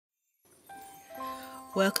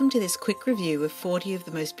Welcome to this quick review of 40 of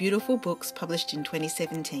the most beautiful books published in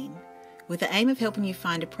 2017, with the aim of helping you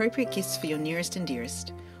find appropriate gifts for your nearest and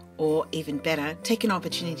dearest, or even better, take an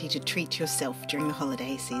opportunity to treat yourself during the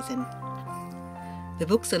holiday season. The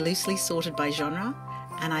books are loosely sorted by genre,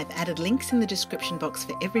 and I've added links in the description box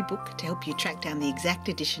for every book to help you track down the exact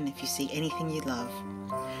edition if you see anything you love.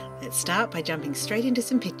 Let's start by jumping straight into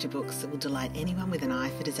some picture books that will delight anyone with an eye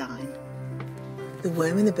for design. The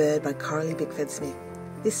Worm and the Bird by Coralie Bickford Smith.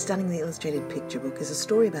 This stunningly illustrated picture book is a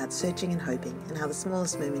story about searching and hoping and how the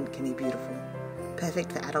smallest moment can be beautiful.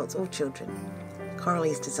 Perfect for adults or children.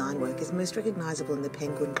 Coralie's design work is most recognisable in the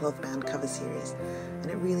Penguin cloth-bound cover series,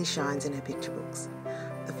 and it really shines in her picture books,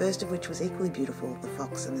 the first of which was equally beautiful, The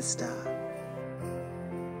Fox and the Star.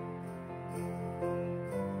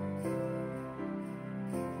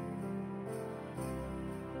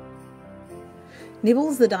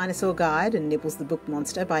 Nibbles, the Dinosaur Guide and Nibbles, the Book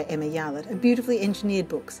Monster by Emma Yarlett are beautifully engineered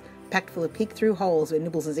books, packed full of peek-through holes where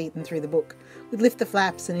Nibbles has eaten through the book, with lift the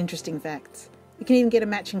flaps and interesting facts. You can even get a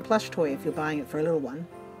matching plush toy if you're buying it for a little one.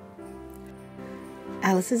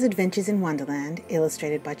 Alice's Adventures in Wonderland,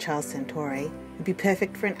 illustrated by Santore, would be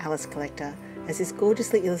perfect for an Alice collector, as this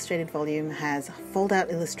gorgeously illustrated volume has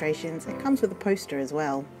fold-out illustrations and comes with a poster as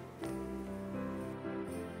well.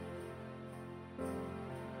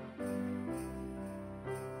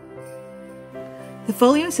 The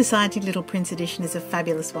Folio Society Little Prince edition is a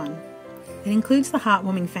fabulous one. It includes the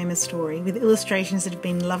heartwarming famous story with illustrations that have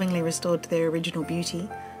been lovingly restored to their original beauty,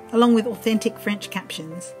 along with authentic French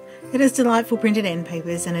captions. It has delightful printed end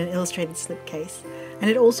papers and an illustrated slipcase, and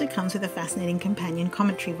it also comes with a fascinating companion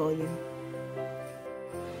commentary volume.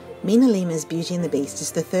 MinaLima's Beauty and the Beast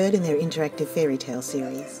is the third in their interactive fairy tale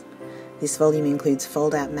series. This volume includes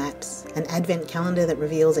fold-out maps, an advent calendar that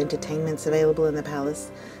reveals entertainments available in the palace,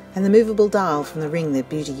 and the movable dial from the ring that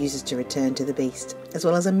Beauty uses to return to the Beast, as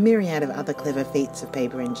well as a myriad of other clever feats of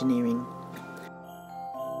paper engineering.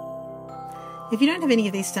 If you don't have any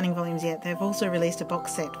of these stunning volumes yet, they've also released a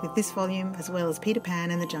box set with this volume, as well as Peter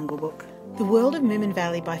Pan and the Jungle Book. The World of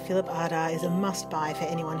Moominvalley by Philip Ardagh is a must-buy for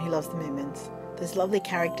anyone who loves the Moomins. There's lovely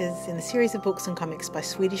characters in the series of books and comics by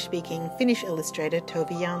Swedish-speaking Finnish illustrator Tove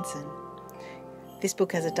Jansson. This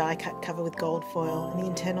book has a die-cut cover with gold foil, and the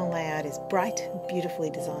internal layout is bright and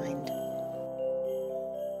beautifully designed.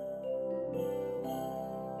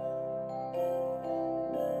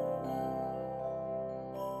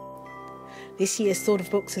 This year's Sort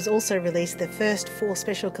of Books has also released the first 4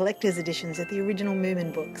 special collector's editions of the original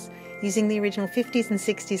Moomin books, using the original 50s and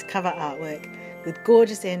 60s cover artwork, with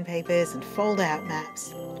gorgeous end papers and fold-out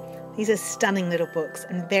maps. These are stunning little books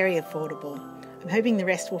and very affordable. I'm hoping the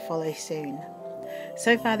rest will follow soon.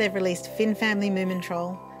 So far they've released Finn Family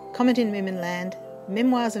Moomintroll, Comet in Moominland,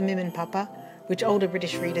 Memoirs of Moominpapa, which older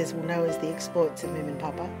British readers will know as The Exploits of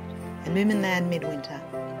Moominpapa, and Moominland Midwinter.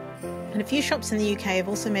 And a few shops in the UK have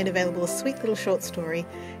also made available a sweet little short story,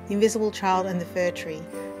 The Invisible Child and the Fir Tree,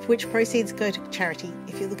 for which proceeds go to charity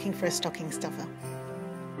if you're looking for a stocking stuffer.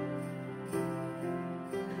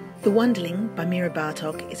 The Wonderling by Mira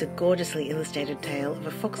Bartok is a gorgeously illustrated tale of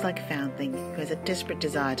a fox-like foundling who has a desperate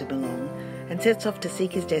desire to belong and sets off to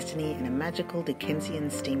seek his destiny in a magical Dickensian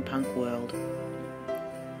steampunk world.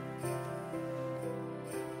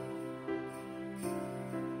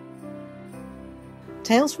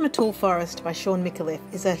 Tales from a Tall Forest by Sean Micallef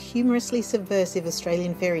is a humorously subversive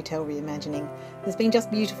Australian fairy tale reimagining that's been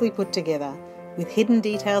just beautifully put together, with hidden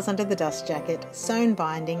details under the dust jacket, sewn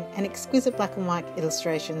binding, and exquisite black and white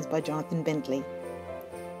illustrations by Jonathan Bentley.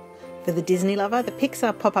 For the Disney lover, the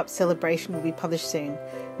Pixar pop-up celebration will be published soon,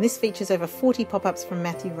 and this features over 40 pop-ups from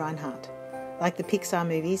Matthew Reinhardt. Like the Pixar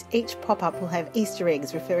movies, each pop-up will have Easter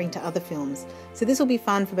eggs referring to other films, so this will be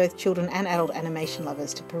fun for both children and adult animation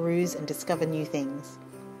lovers to peruse and discover new things.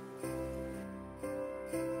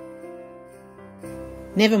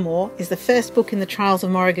 Nevermoor is the first book in the Trials of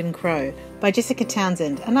Morrigan Crow by Jessica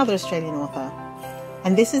Townsend, another Australian author.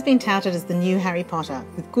 And this has been touted as the new Harry Potter,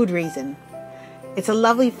 with good reason. It's a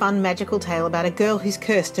lovely, fun, magical tale about a girl who's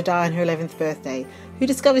cursed to die on her 11th birthday, who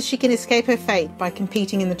discovers she can escape her fate by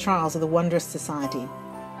competing in the trials of the Wondrous Society.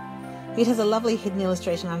 It has a lovely hidden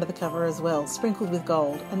illustration under the cover as well, sprinkled with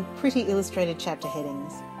gold, and pretty illustrated chapter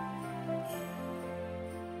headings.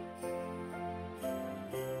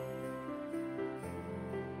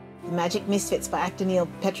 The Magic Misfits by actor Neil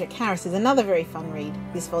Patrick Harris is another very fun read.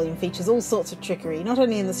 This volume features all sorts of trickery, not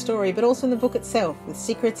only in the story but also in the book itself, with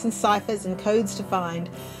secrets and ciphers and codes to find,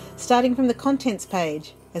 starting from the contents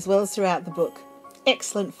page, as well as throughout the book.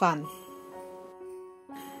 Excellent fun!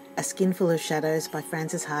 A Skinful of Shadows by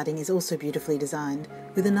Frances Harding is also beautifully designed,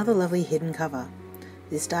 with another lovely hidden cover.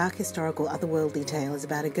 This dark historical otherworldly tale is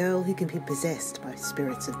about a girl who can be possessed by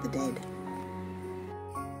spirits of the dead.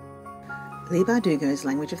 Leigh Bardugo's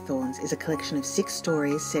Language of Thorns is a collection of 6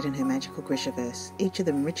 stories set in her magical Grishaverse, each of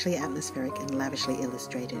them richly atmospheric and lavishly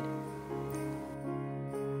illustrated.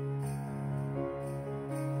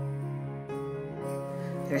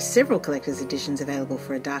 There are several collector's editions available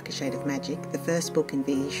for A Darker Shade of Magic, the first book in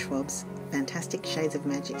V.E. Schwab's Fantastic Shades of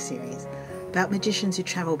Magic series, about magicians who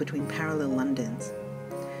travel between parallel Londons.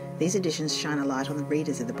 These editions shine a light on the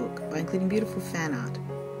readers of the book by including beautiful fan art.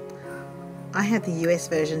 I had the US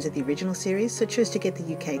versions of the original series, so chose to get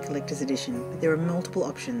the UK collector's edition, but there are multiple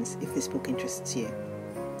options if this book interests you.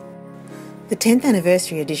 The 10th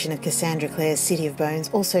anniversary edition of Cassandra Clare's City of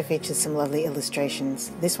Bones also features some lovely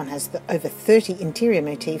illustrations. This one has over 30 interior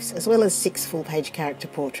motifs as well as 6 full-page character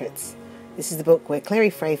portraits. This is the book where Clary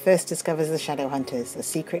Frey first discovers the Shadow Hunters, a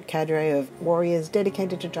secret cadre of warriors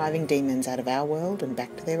dedicated to driving demons out of our world and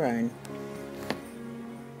back to their own.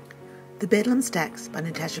 The Bedlam Stacks by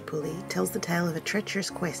Natasha Pulley tells the tale of a treacherous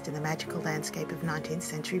quest in the magical landscape of 19th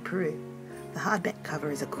century Peru. The hardback cover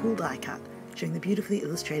is a cool die cut, showing the beautifully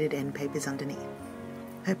illustrated end papers underneath.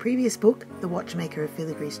 Her previous book, The Watchmaker of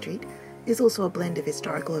Filigree Street, is also a blend of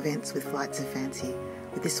historical events with flights of fancy,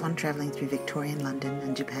 with this one travelling through Victorian London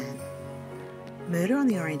and Japan. Murder on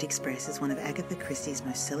the Orient Express is one of Agatha Christie's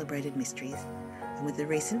most celebrated mysteries, and with the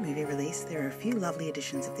recent movie release, there are a few lovely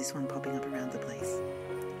editions of this one popping up around the place.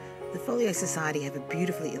 The Folio Society have a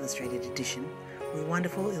beautifully illustrated edition, with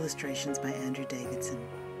wonderful illustrations by Andrew Davidson.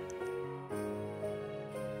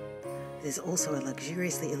 There's also a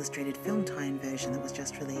luxuriously illustrated film tie-in version that was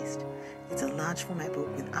just released. It's a large format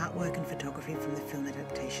book with artwork and photography from the film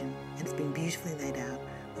adaptation, and it's been beautifully laid out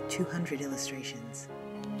with 200 illustrations.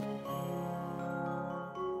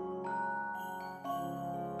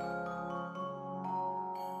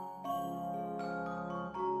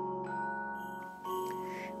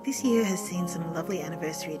 This year has seen some lovely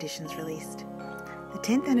anniversary editions released. The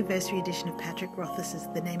 10th anniversary edition of Patrick Rothfuss's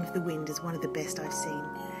The Name of the Wind is one of the best I've seen.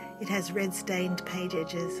 It has red-stained page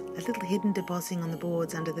edges, a little hidden debossing on the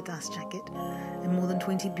boards under the dust jacket, and more than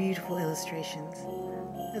 20 beautiful illustrations,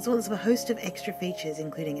 as well as a host of extra features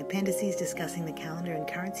including appendices discussing the calendar and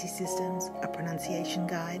currency systems, a pronunciation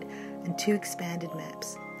guide, and 2 expanded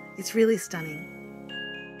maps. It's really stunning.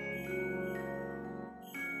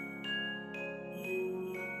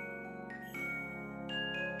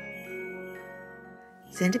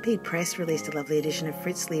 Centipede Press released a lovely edition of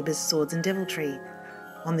Fritz Lieber's Swords and Deviltry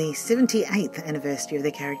on the 78th anniversary of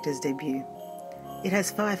the character's debut. It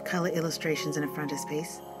has 5 colour illustrations and a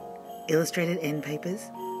frontispiece, illustrated end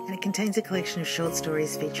papers, and it contains a collection of short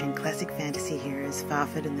stories featuring classic fantasy heroes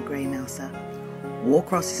Farford and the Grey Mouser.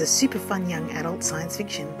 Warcross is a super fun young adult science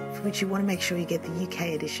fiction for which you want to make sure you get the UK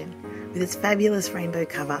edition with its fabulous rainbow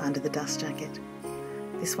cover under the dust jacket.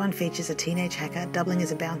 This one features a teenage hacker doubling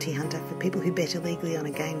as a bounty hunter for people who bet illegally on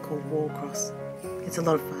a game called Warcross. It's a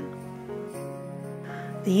lot of fun.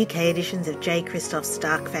 The UK editions of J. Christoph's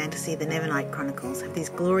dark fantasy The Nevernight Chronicles have these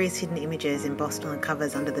glorious hidden images embossed on the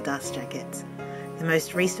covers under the dust jackets. The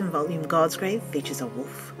most recent volume, Godsgrave, features a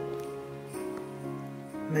wolf.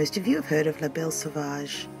 Most of you have heard of La Belle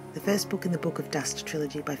Sauvage, the first book in the Book of Dust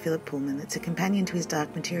trilogy by Philip Pullman that's a companion to his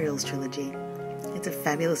Dark Materials trilogy. It's a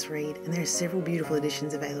fabulous read, and there are several beautiful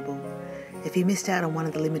editions available. If you missed out on one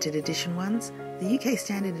of the limited edition ones, the UK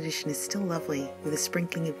Standard Edition is still lovely, with a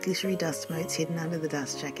sprinkling of glittery dust motes hidden under the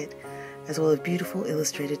dust jacket, as well as beautiful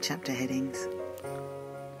illustrated chapter headings.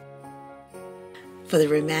 For the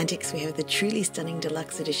romantics, we have the truly stunning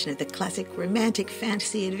deluxe edition of the classic romantic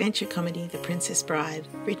fantasy adventure comedy The Princess Bride,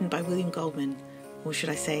 written by William Goldman, or should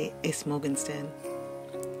I say S. Morgenstern.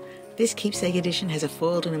 This keepsake edition has a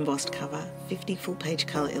foiled and embossed cover, 50 full-page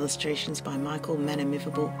colour illustrations by Michael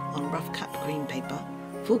Manamivable on rough-cut green paper,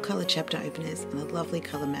 full-colour chapter openers, and a lovely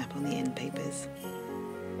colour map on the end papers.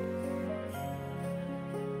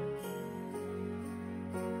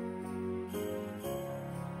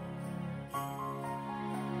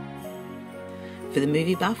 For the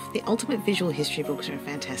movie buff, the Ultimate Visual History books are a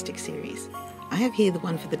fantastic series. I have here the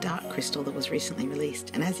one for the Dark Crystal that was recently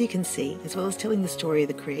released, and as you can see, as well as telling the story of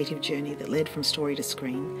the creative journey that led from story to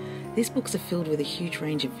screen, these books are filled with a huge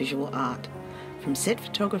range of visual art, from set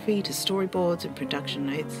photography to storyboards and production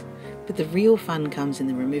notes, but the real fun comes in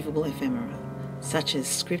the removable ephemera, such as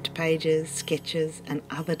script pages, sketches, and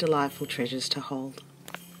other delightful treasures to hold.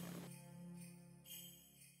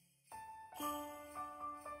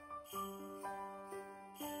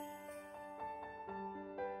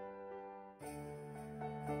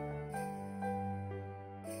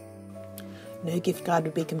 No gift guide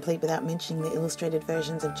would be complete without mentioning the illustrated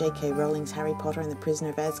versions of J.K. Rowling's Harry Potter and the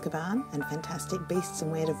Prisoner of Azkaban and Fantastic Beasts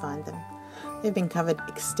and Where to Find Them. They've been covered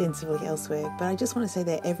extensively elsewhere, but I just want to say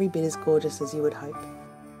they're every bit as gorgeous as you would hope.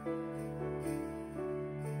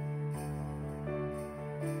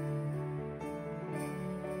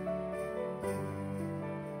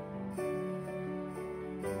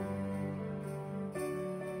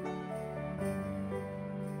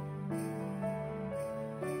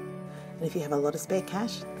 And if you have a lot of spare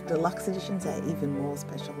cash, the deluxe editions are even more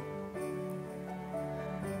special.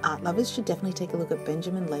 Art lovers should definitely take a look at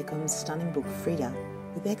Benjamin Lacombe's stunning book Frida,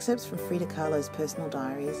 with excerpts from Frida Kahlo's personal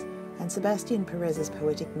diaries and Sebastian Perez's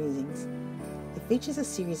poetic musings. It features a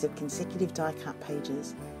series of consecutive die-cut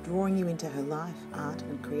pages, drawing you into her life, art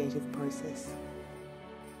and creative process.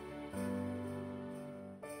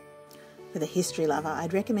 For the history lover,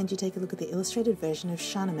 I'd recommend you take a look at the illustrated version of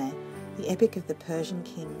Shahnameh, the epic of the Persian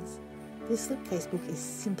kings. This slipcase book is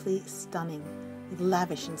simply stunning, with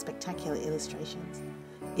lavish and spectacular illustrations.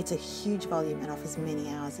 It's a huge volume and offers many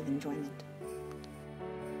hours of enjoyment.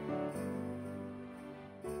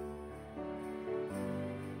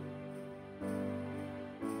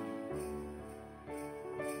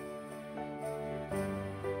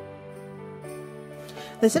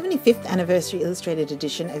 The 75th anniversary illustrated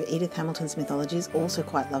edition of Edith Hamilton's mythology is also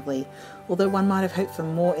quite lovely, although one might have hoped for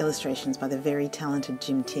more illustrations by the very talented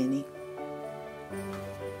Jim Tierney.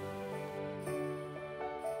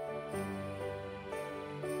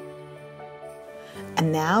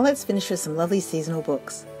 And now let's finish with some lovely seasonal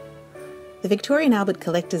books. The Victorian Albert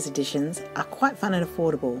Collector's Editions are quite fun and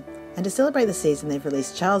affordable, and to celebrate the season they've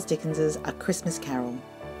released Charles Dickens's A Christmas Carol.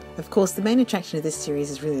 Of course, the main attraction of this series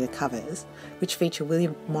is really the covers, which feature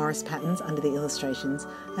William Morris patterns under the illustrations,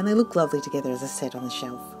 and they look lovely together as a set on the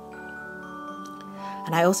shelf.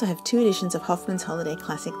 And I also have 2 editions of Hoffman's holiday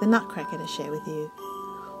classic The Nutcracker to share with you.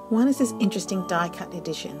 One is this interesting die-cut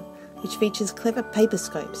edition, which features clever paper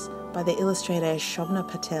scopes by the illustrator Shobna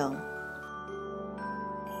Patel.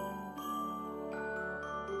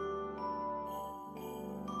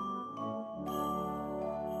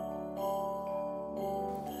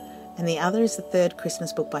 And the other is the 3rd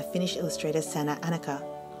Christmas book by Finnish illustrator Sanna Annika.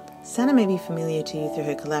 Sanna may be familiar to you through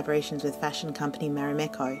her collaborations with fashion company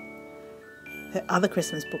Marimekko. Her other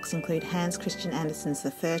Christmas books include Hans Christian Andersen's The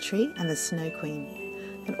Fir Tree and The Snow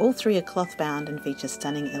Queen, and all 3 are cloth-bound and feature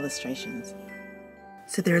stunning illustrations.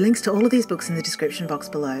 So there are links to all of these books in the description box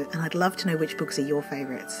below, and I'd love to know which books are your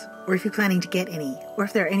favourites, or if you're planning to get any, or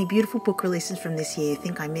if there are any beautiful book releases from this year you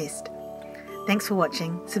think I missed. Thanks for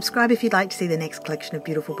watching. Subscribe if you'd like to see the next collection of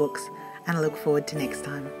beautiful books, and I look forward to next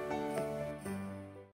time.